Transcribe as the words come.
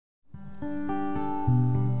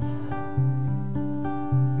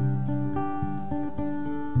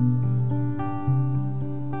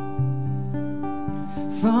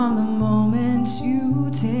moment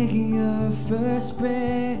you take your first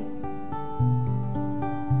breath,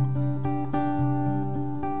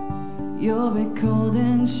 you'll be cold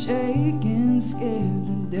and shaking, scared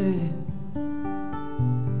to death.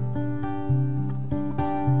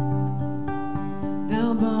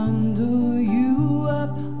 They'll bundle you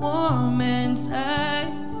up warm and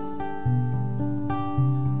tight,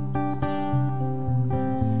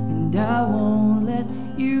 and I won't let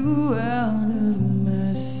you out of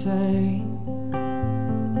my sight.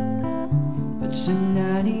 But you're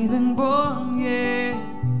not even born yet.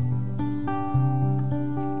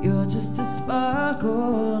 You're just a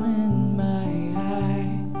sparkle in my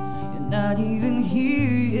eye. You're not even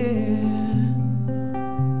here yet.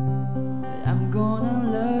 But I'm gonna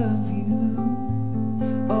love you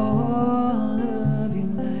all of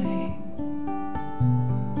your life.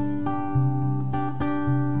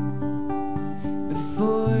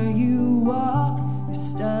 Before you walk, you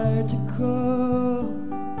start to crawl.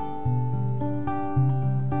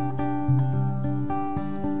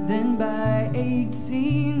 Then by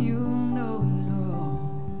 18 you'll know it all.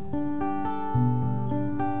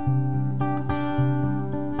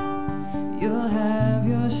 You'll have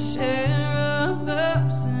your share of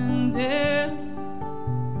ups and downs,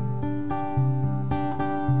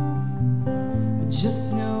 but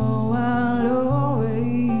just know I'll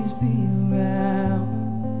always be around.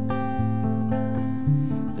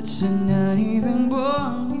 But you're not even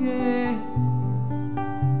born yet.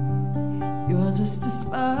 You're just a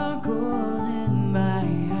sparkle in my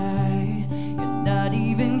eye. You're not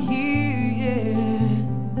even here yet.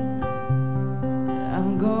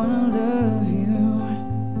 I'm gonna love you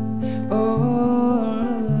all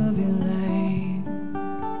of your life.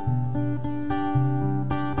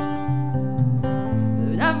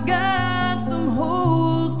 But I've got some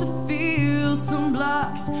holes to fill, some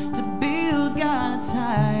blocks to build, gotta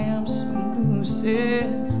tie up some loose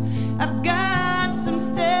ends. I've got some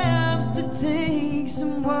steps to take,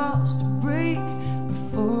 some walls to break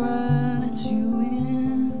before I let you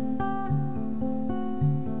in.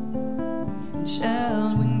 And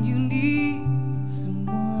child, when you need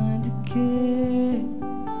someone to care,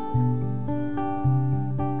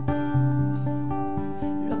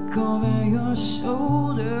 look over your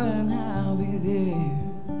shoulder and I'll be there.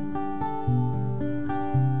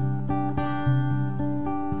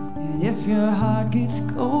 And if your heart gets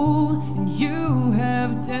cold and you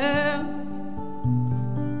have doubts,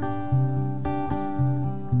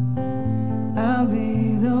 I'll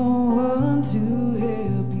be the one to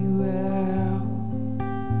help you out.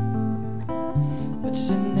 But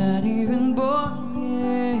you're not even born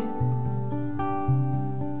yet.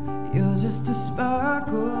 You're just a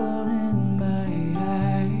sparkle